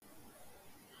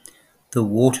The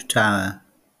Water Tower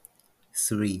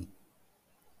 3.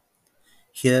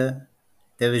 Here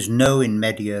there is no in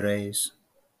media res.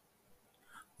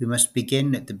 We must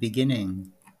begin at the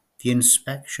beginning, the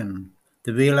inspection,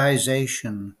 the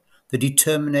realization, the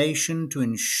determination to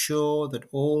ensure that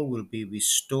all will be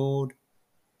restored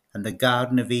and the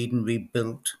Garden of Eden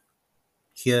rebuilt,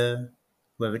 here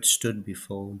where it stood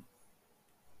before.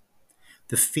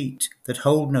 The feet that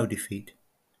hold no defeat,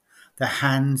 the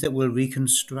hands that will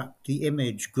reconstruct the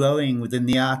image growing within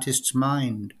the artist's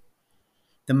mind,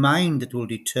 the mind that will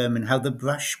determine how the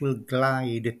brush will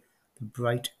glide, the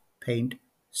bright paint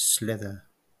slither.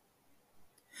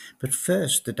 But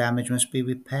first the damage must be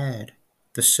repaired,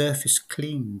 the surface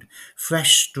cleaned,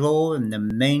 fresh straw in the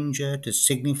manger to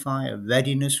signify a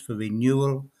readiness for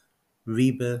renewal,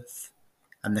 rebirth,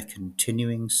 and the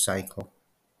continuing cycle.